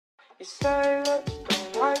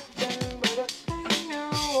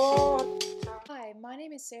Hi, my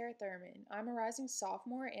name is Sarah Thurmond. I'm a rising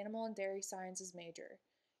sophomore animal and dairy sciences major.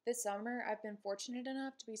 This summer, I've been fortunate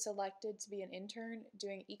enough to be selected to be an intern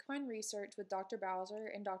doing equine research with Dr. Bowser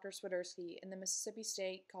and Dr. Swiderski in the Mississippi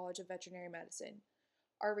State College of Veterinary Medicine.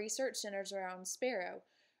 Our research centers around SPARAO,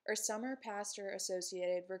 or summer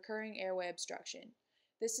pasture-associated recurring airway obstruction.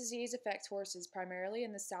 This disease affects horses primarily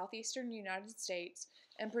in the southeastern United States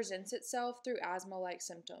and presents itself through asthma-like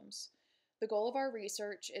symptoms. The goal of our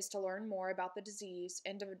research is to learn more about the disease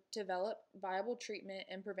and to develop viable treatment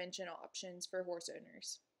and prevention options for horse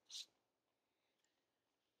owners.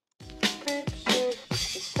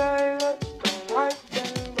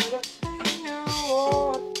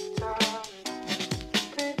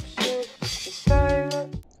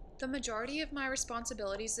 The majority of my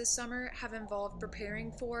responsibilities this summer have involved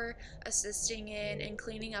preparing for, assisting in, and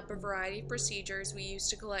cleaning up a variety of procedures we use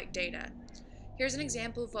to collect data. Here's an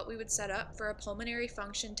example of what we would set up for a pulmonary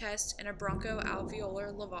function test and a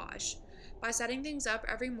bronchoalveolar lavage. By setting things up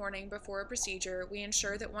every morning before a procedure, we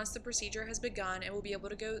ensure that once the procedure has begun, it will be able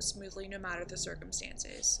to go smoothly no matter the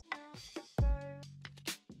circumstances.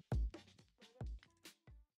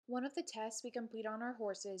 One of the tests we complete on our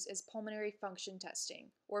horses is pulmonary function testing,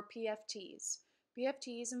 or PFTs.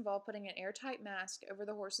 PFTs involve putting an airtight mask over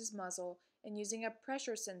the horse's muzzle and using a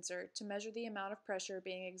pressure sensor to measure the amount of pressure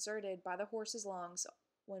being exerted by the horse's lungs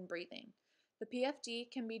when breathing. The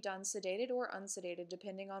PFT can be done sedated or unsedated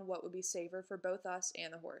depending on what would be safer for both us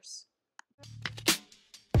and the horse.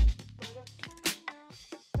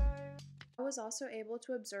 I was also able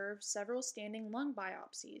to observe several standing lung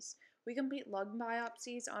biopsies. We complete lung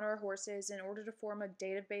biopsies on our horses in order to form a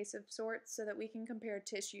database of sorts so that we can compare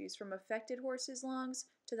tissues from affected horses' lungs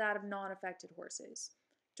to that of non-affected horses.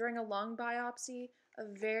 During a lung biopsy, a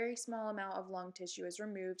very small amount of lung tissue is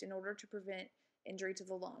removed in order to prevent injury to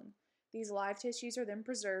the lung. These live tissues are then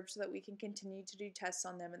preserved so that we can continue to do tests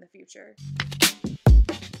on them in the future.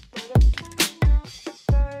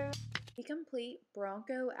 We complete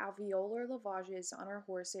bronchoalveolar lavages on our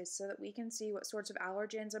horses so that we can see what sorts of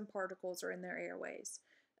allergens and particles are in their airways.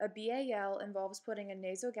 A BAL involves putting a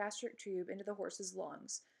nasogastric tube into the horse's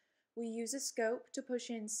lungs. We use a scope to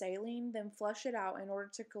push in saline, then flush it out in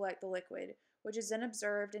order to collect the liquid, which is then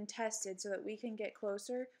observed and tested so that we can get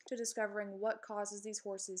closer to discovering what causes these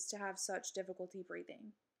horses to have such difficulty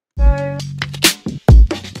breathing.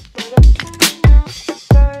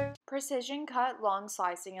 Precision cut lung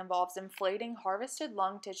slicing involves inflating harvested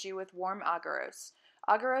lung tissue with warm agarose.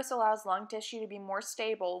 Agarose allows lung tissue to be more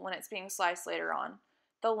stable when it's being sliced later on.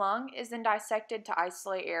 The lung is then dissected to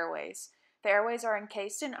isolate airways. The airways are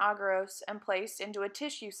encased in agarose and placed into a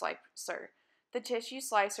tissue slicer. The tissue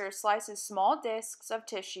slicer slices small discs of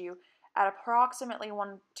tissue at approximately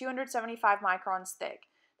 275 microns thick.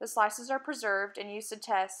 The slices are preserved and used to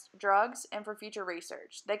test drugs and for future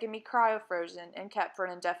research. They can be cryofrozen and kept for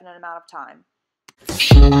an indefinite amount of time.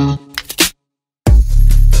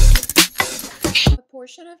 A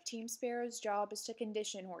portion of Team SPARAO's job is to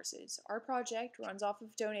condition horses. Our project runs off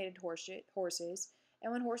of donated horses,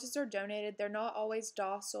 and when horses are donated, they're not always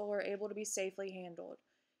docile or able to be safely handled.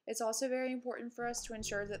 It's also very important for us to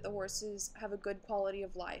ensure that the horses have a good quality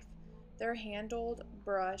of life. They're handled,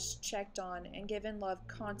 brushed, checked on, and given love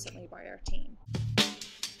constantly by our team.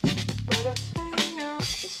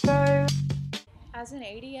 As an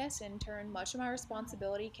ADS intern, much of my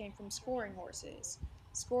responsibility came from scoring horses.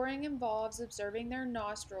 Scoring involves observing their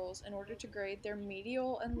nostrils in order to grade their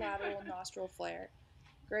medial and lateral nostril flare,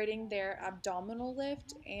 grading their abdominal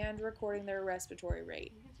lift, and recording their respiratory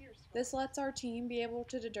rate. This lets our team be able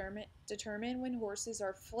to determine when horses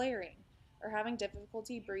are flaring or having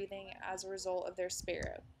difficulty breathing as a result of their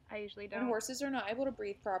SPARAO. I usually When don't. horses are not able to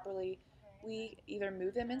breathe properly, we either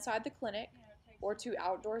move them inside the clinic or to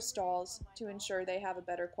outdoor stalls to ensure they have a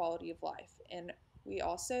better quality of life. And we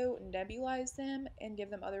also nebulize them and give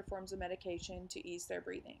them other forms of medication to ease their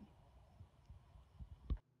breathing.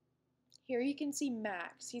 Here you can see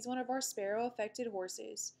Max. He's one of our SPARAO-affected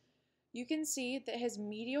horses. You can see that his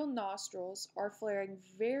medial nostrils are flaring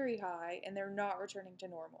very high and they're not returning to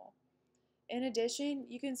normal. In addition,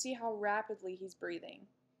 you can see how rapidly he's breathing.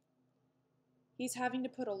 He's having to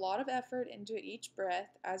put a lot of effort into each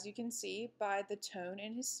breath, as you can see by the tone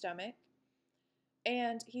in his stomach.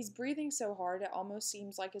 And he's breathing so hard it almost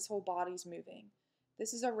seems like his whole body's moving.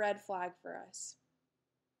 This is a red flag for us.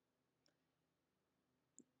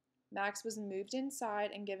 Max was moved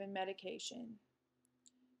inside and given medication.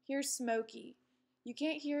 Here's Smokey. You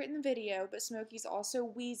can't hear it in the video, but Smokey's also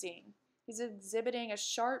wheezing. He's exhibiting a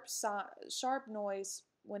sharp noise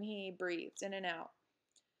when he breathes in and out.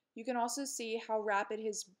 You can also see how rapid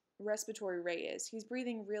his respiratory rate is. He's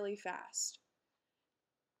breathing really fast.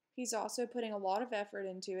 He's also putting a lot of effort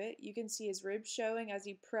into it. You can see his ribs showing as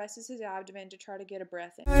he presses his abdomen to try to get a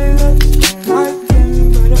breath in.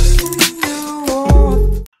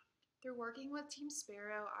 Through working with Team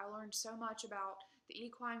SPARAO, I learned so much about the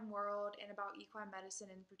equine world and about equine medicine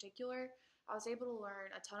in particular. I was able to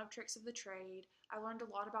learn a ton of tricks of the trade. I learned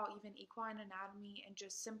a lot about even equine anatomy and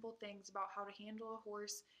just simple things about how to handle a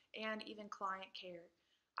horse and even client care.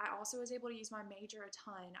 I also was able to use my major a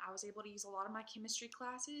ton. I was able to use a lot of my chemistry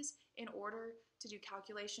classes in order to do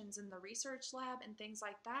calculations in the research lab and things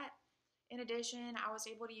like that. In addition, I was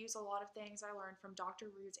able to use a lot of things I learned from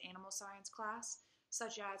Dr. Rude's animal science class,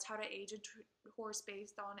 such as how to age a horse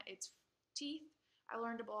based on its teeth. I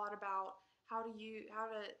learned a lot about how to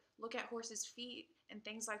look at horses' feet and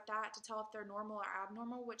things like that to tell if they're normal or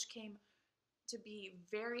abnormal, which came to be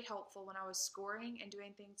very helpful when I was scoring and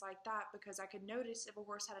doing things like that because I could notice if a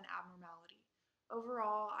horse had an abnormality.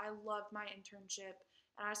 Overall, I loved my internship,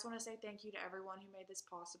 and I just want to say thank you to everyone who made this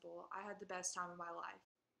possible. I had the best time of my life.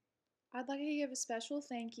 I'd like to give a special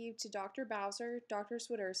thank you to Dr. Bowser, Dr.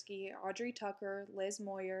 Swiderski, Audrey Tucker, Liz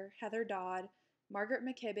Moyer, Heather Dodd, Margaret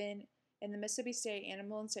McKibben, and the Mississippi State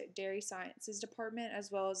Animal and Dairy Sciences Department,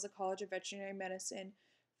 as well as the College of Veterinary Medicine,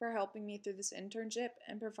 for helping me through this internship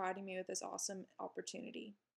and providing me with this awesome opportunity.